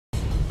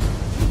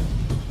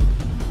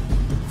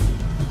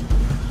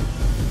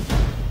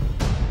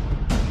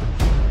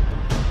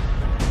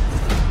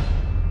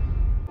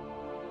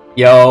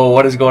Yo,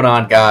 what is going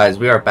on, guys?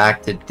 We are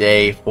back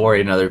today for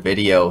another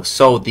video.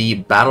 So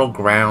the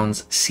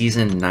Battlegrounds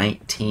Season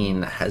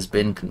 19 has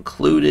been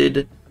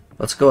concluded.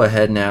 Let's go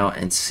ahead now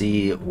and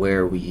see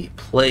where we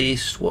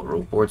placed, what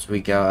rewards we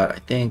got. I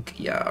think,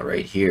 yeah,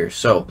 right here.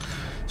 So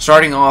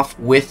starting off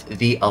with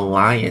the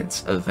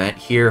Alliance event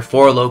here,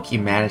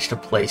 4Loki managed to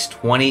place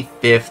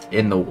 25th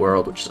in the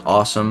world, which is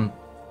awesome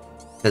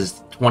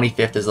because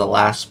 25th is the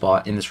last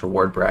spot in this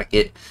reward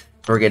bracket.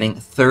 We're getting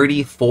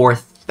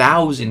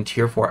 34,000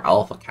 tier 4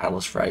 alpha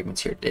catalyst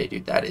fragments here today,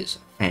 dude. That is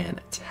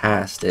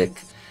fantastic.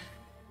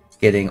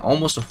 Getting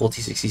almost a full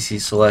T6CC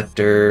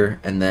selector,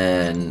 and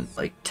then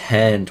like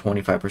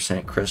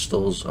 25%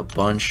 crystals, a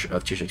bunch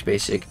of tier 6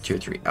 basic, tier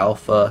 3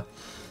 alpha,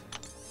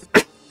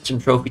 some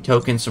trophy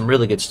tokens, some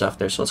really good stuff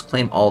there. So let's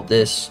claim all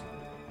this.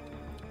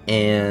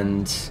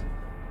 And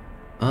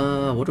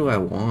what do I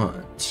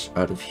want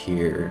out of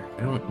here?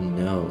 I don't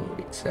know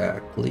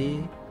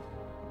exactly,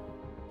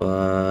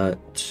 but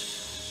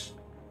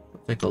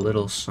like a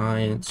little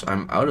science.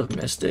 I'm out of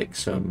mystic,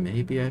 so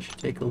maybe I should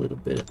take a little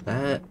bit of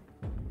that.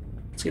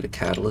 Let's get a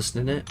catalyst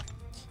in it.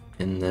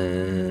 And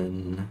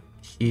then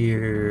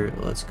here,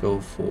 let's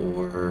go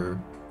for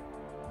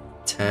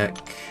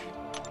tech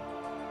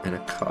and a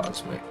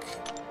cosmic.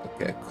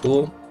 Okay,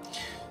 cool.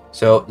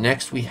 So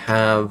next we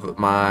have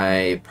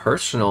my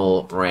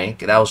personal rank.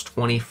 That was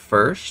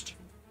 21st.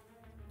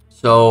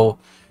 So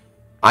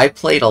I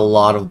played a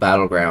lot of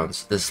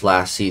Battlegrounds this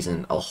last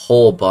season, a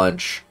whole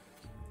bunch.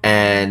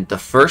 And the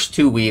first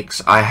 2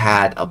 weeks, I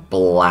had a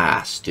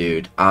blast,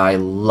 dude. I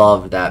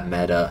love that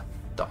meta.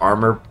 The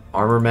armor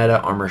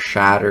meta, armor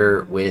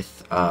shatter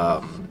with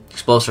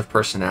explosive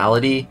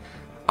personality.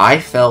 I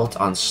felt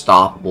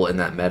unstoppable in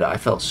that meta. I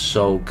felt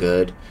so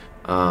good.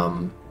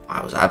 I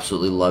was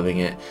absolutely loving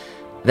it.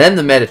 Then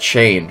the meta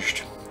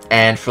changed.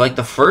 And for like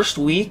the first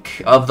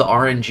week of the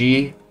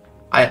RNG,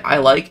 I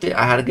liked it.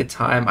 I had a good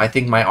time. I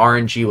think my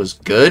RNG was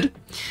good.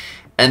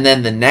 And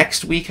then the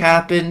next week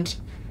happened,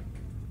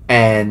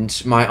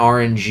 and my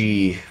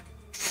RNG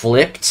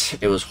flipped.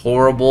 It was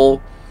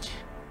horrible.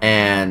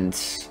 And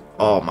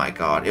oh my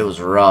god, it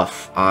was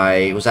rough.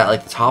 I was at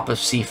like the top of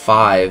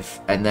C5,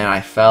 and then I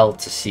fell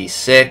to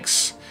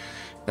C6.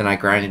 Then I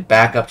grinded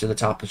back up to the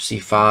top of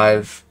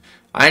C5.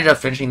 I ended up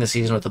finishing the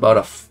season with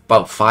about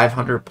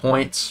 500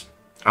 points.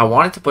 I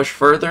wanted to push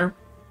further,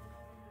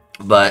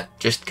 but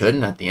just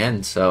couldn't at the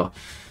end. So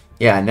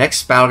yeah,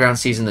 next Battleground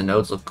season, the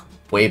nodes look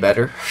way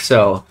better.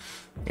 So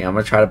yeah, I'm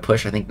gonna try to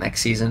push, I think,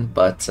 next season.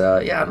 But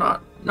yeah, I'm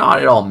not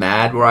at all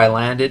mad where I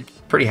landed.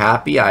 Pretty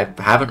happy. I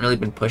haven't really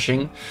been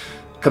pushing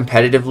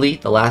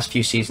competitively the last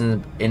few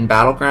seasons in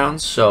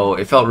Battlegrounds, so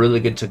it felt really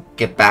good to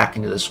get back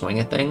into the swing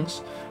of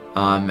things.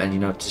 And you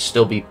know, to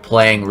still be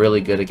playing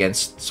really good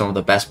against some of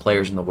the best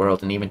players in the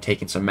world, and even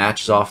taking some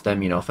matches off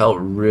them, you know, felt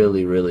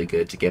really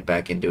good to get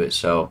back into it.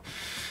 So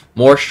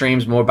more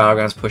streams, more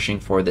Battlegrounds pushing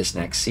for this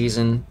next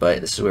season,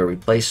 but this is where we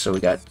place. So we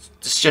got,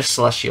 it's just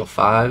Celestial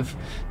 5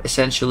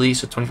 essentially,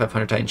 so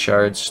 2,500 Titan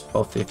shards,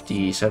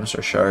 1,250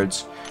 7-star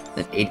shards,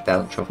 then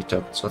 80,000 trophy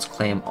tokens. So let's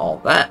claim all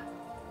that.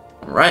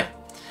 All right,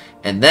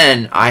 and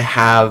then I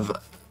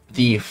have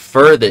the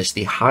furthest,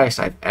 the highest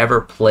I've ever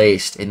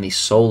placed in the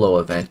solo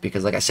event,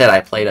 because like I said,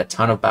 I played a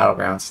ton of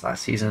Battlegrounds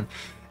last season,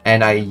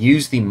 and I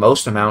used the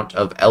most amount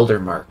of Elder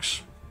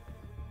Marks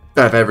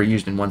that I've ever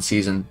used in one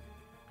season.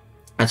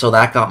 And so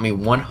that got me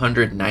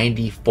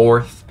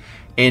 194th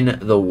in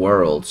the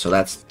world. So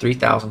that's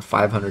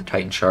 3,500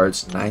 Titan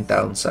shards,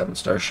 9,000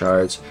 7-star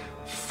shards,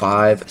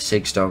 5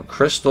 Sigstone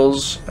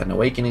crystals, an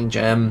Awakening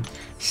gem,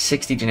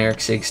 60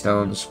 generic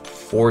Sigstones,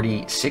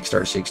 40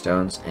 6-star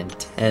Sigstones, and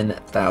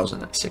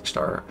 10,000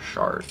 6-star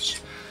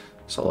shards.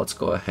 So let's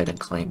go ahead and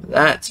claim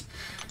that.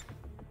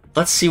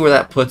 Let's see where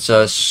that puts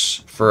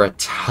us for a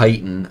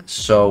Titan.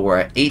 So we're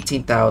at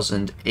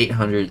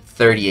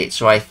 18,838.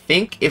 So I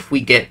think if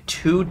we get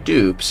 2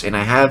 dupes and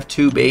I have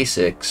 2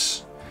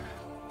 basics,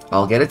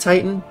 I'll get a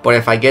Titan. But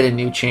if I get a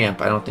new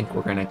champ, I don't think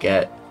we're going to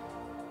get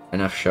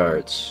enough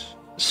shards.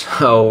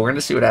 So we're going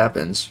to see what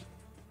happens.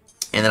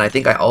 And then I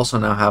think I also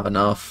now have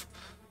enough.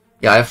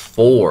 Yeah, I have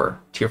 4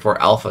 tier 4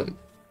 alpha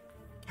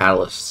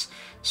catalysts.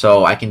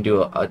 So I can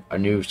do a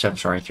new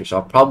 7-star rank here. So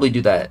I'll probably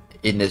do that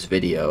in this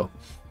video.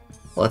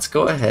 Let's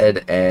go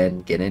ahead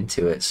and get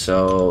into it.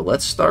 So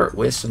let's start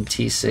with some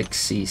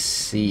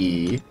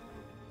T6CC.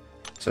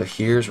 So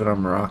here's what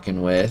I'm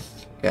rocking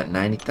with. Got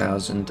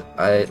 90,000.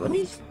 Let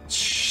me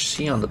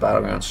see on the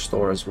Battleground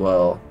store as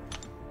well.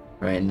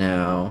 Right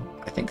now,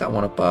 I think I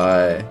want to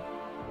buy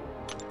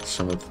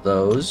some of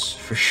those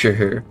for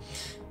sure.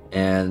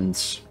 And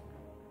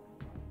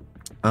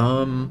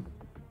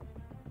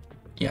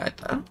yeah, I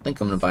don't think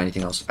I'm gonna buy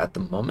anything else at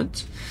the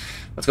moment.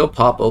 Let's go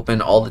pop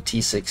open all the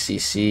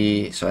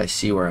T6CC so I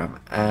see where I'm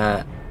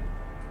at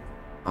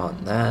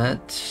on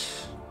that.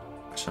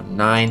 So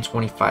 9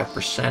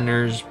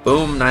 25%ers.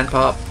 Boom, 9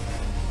 pop.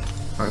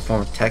 Alright,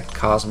 form of tech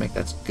cosmic,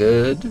 that's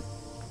good.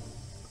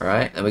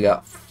 Alright, then we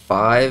got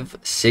 5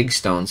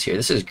 Sigstones here.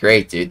 This is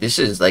great, dude. This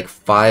is like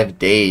 5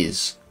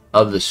 days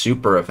of the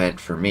super event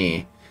for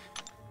me.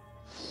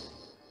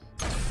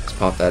 Let's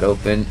Pop that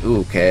open.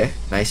 Ooh, okay.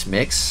 Nice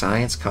mix.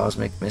 Science,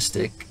 Cosmic,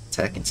 Mystic,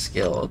 Tech, and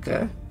Skill.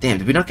 Okay. Damn,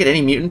 did we not get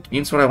any mutant?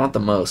 Mutant's what I want the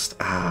most.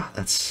 Ah,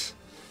 that's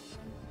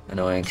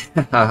annoying.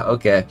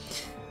 Okay.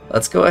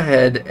 Let's go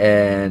ahead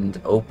and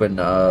open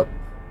up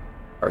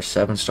our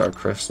 7-star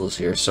crystals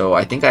here. So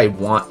I think I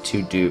want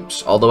 2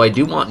 dupes. Although I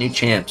do want new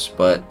champs,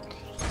 but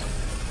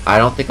I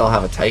don't think I'll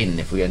have a Titan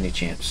if we get new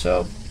champs.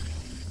 So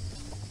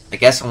I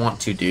guess I want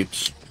 2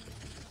 dupes.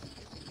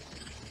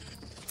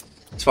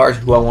 As far as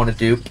who I want to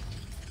dupe,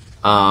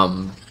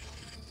 let's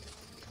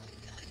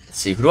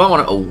see, who do I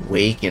want to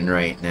awaken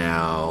right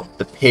now?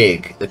 The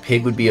pig. The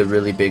pig would be a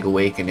really big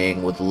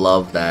awakening. Would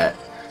love that.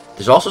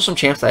 There's also some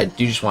champs that I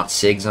do just want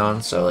SIGs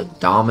on. So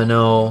like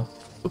Domino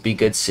would be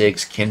good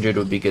SIGs. Kindred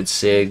would be good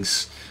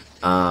SIGs.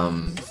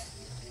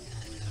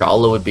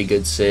 Shala would be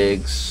good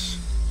SIGs.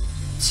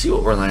 Let's see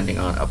what we're landing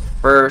on up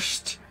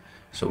first.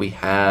 So we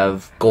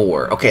have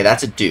Gore. Okay,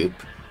 that's a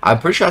dupe. I'm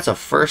pretty sure that's a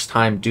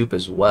first-time dupe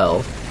as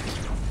well.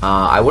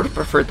 I would have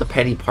preferred the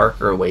Penny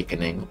Parker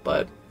awakening,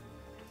 but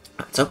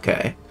it's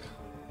okay.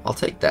 I'll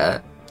take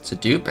that. It's a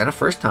dupe and a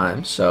first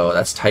time, so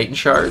that's Titan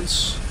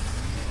Shards.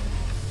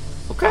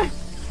 Okay.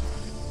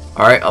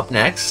 Alright, up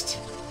next.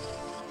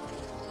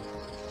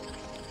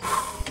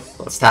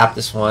 Let's tap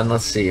this one.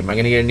 Let's see. Am I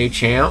going to get a new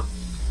champ?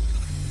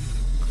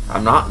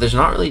 I'm not. There's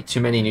not really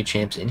too many new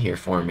champs in here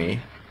for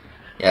me.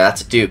 Yeah,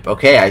 that's a dupe.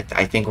 Okay, I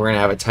think we're going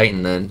to have a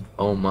Titan then.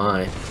 Oh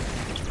my.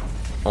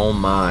 Oh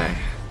my.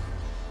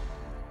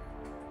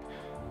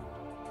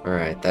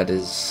 Alright, that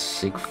is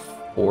Sig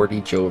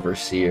 40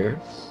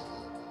 Joverseer.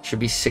 Should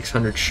be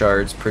 600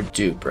 shards per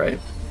dupe, right?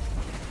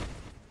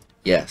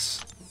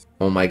 Yes.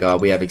 Oh my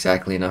god, we have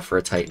exactly enough for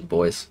a Titan,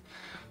 boys.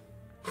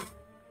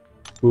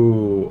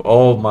 Ooh,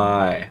 oh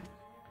my.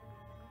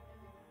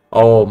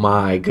 Oh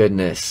my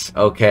goodness.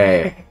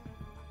 Okay.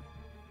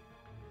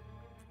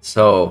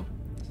 So.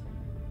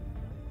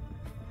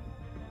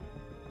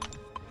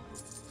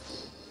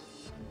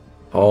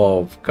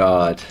 Oh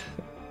god.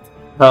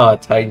 Oh,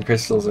 Titan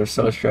crystals are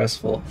so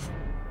stressful.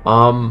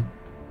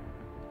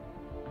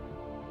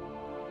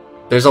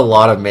 There's a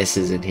lot of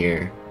misses in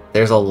here.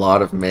 There's a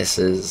lot of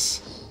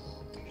misses.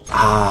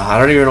 I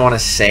don't even want to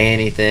say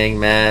anything,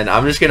 man.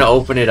 I'm just gonna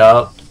open it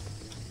up.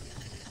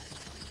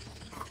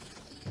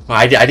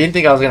 I didn't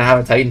think I was gonna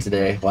have a Titan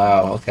today.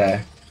 Wow,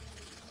 okay.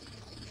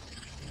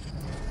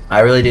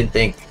 I really didn't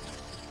think.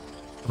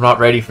 I'm not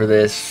ready for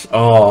this.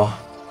 Oh,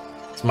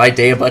 is my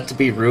day about to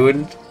be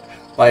ruined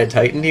by a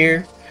Titan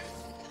here?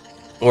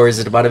 Or is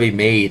it about to be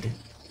made?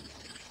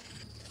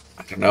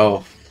 I don't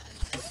know.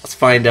 Let's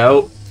find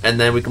out, and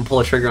then we can pull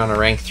a trigger on a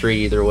rank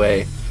 3 either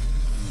way.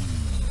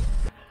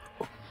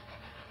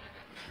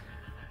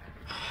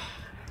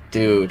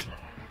 Dude.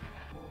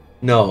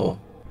 No.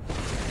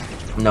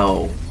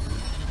 No.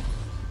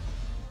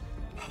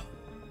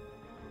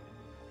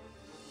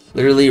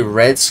 Literally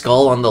Red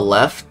Skull on the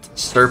left,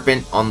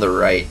 Serpent on the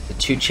right. The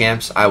 2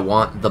 champs I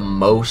want the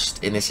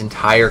most in this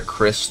entire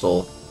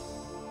crystal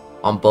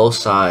on both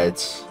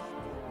sides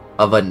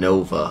of a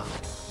Nova.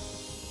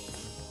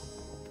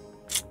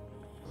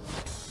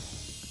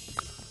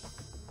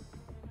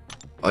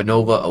 A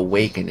Nova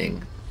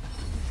Awakening.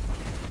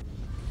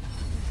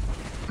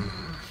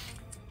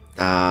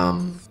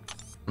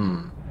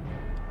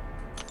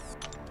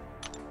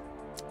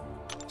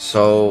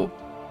 So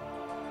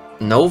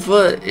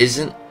Nova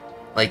isn't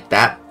like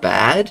that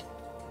bad.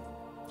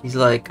 He's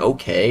like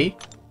okay.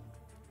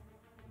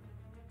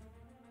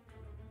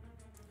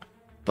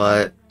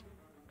 But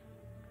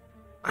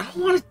I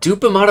don't want to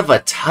dupe him out of a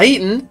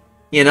Titan,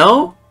 you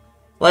know?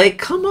 Like,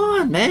 come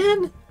on,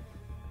 man.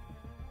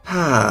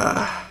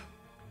 Not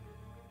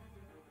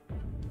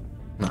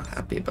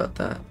happy about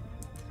that.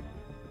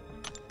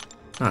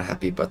 Not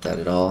happy about that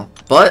at all.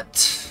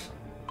 But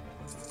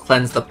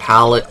cleanse the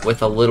palette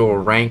with a little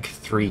rank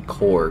 3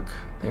 Korg.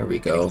 There we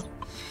go.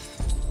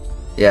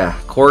 Yeah,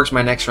 Korg's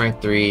my next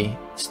rank 3.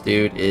 This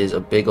dude is a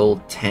big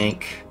old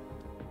tank.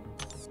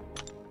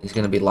 He's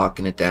gonna be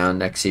locking it down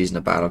next season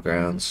of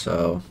Battlegrounds,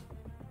 so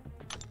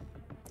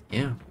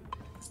yeah.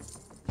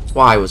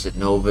 Why was it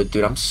Nova?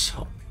 Dude, I'm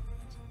so...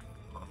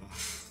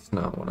 It's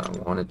not what I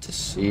wanted to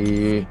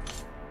see.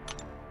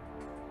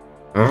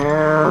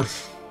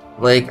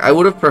 Like, I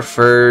would have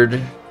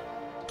preferred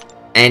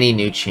any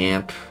new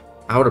champ.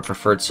 I would have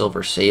preferred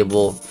Silver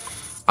Sable.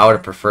 I would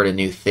have preferred a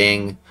new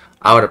thing.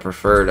 I would have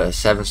preferred a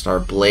 7-star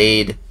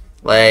Blade.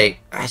 Like,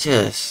 I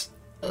just...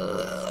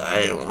 I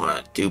didn't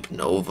want to dupe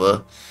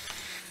Nova.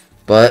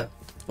 But,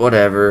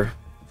 whatever.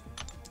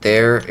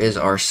 There is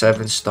our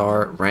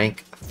 7-star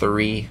rank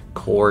 3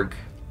 Korg.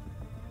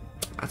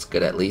 That's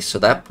good at least. So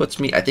that puts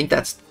me, I think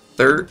that's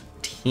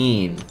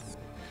 13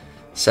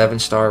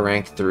 7-star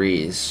rank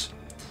 3s.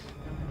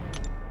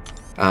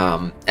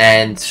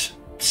 And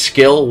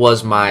skill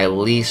was my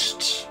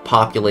least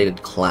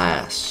populated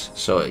class.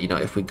 So, you know,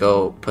 if we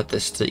go put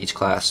this to each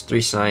class,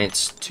 3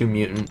 science, 2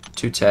 mutant,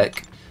 2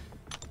 tech,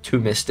 2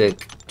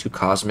 mystic, 2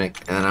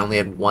 cosmic, and I only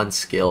had 1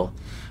 skill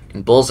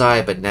in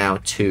Bullseye, but now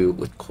 2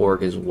 with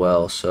Korg as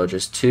well. So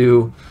just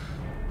 2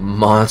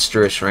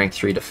 monstrous rank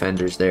 3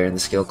 defenders there in the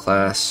skill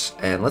class.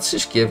 And let's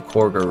just give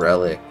Korg a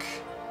relic.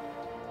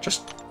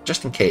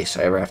 Just in case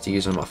I ever have to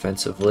use him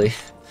offensively.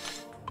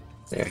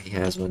 There, he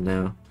has one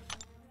now.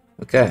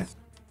 Okay.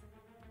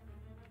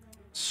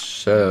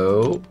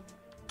 So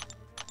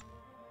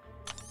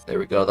there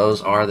we go.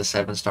 Those are the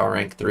 7-star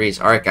rank 3s.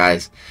 Alright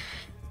guys.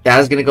 That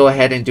is going to go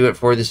ahead and do it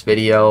for this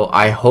video.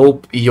 I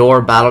hope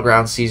your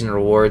Battleground season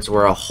rewards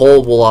were a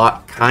whole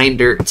lot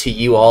kinder to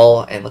you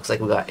all. And looks like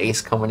we got Ace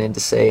coming in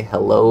to say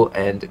hello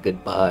and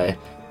goodbye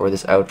for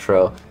this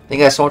outro. Thank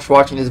you guys so much for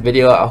watching this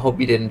video. I hope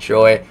you did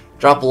enjoy.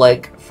 Drop a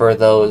like for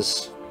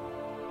those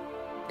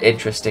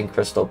interesting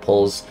crystal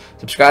pulls.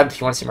 Subscribe if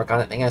you want to see more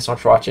content. Thank you guys so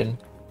much for watching.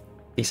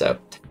 Peace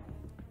out.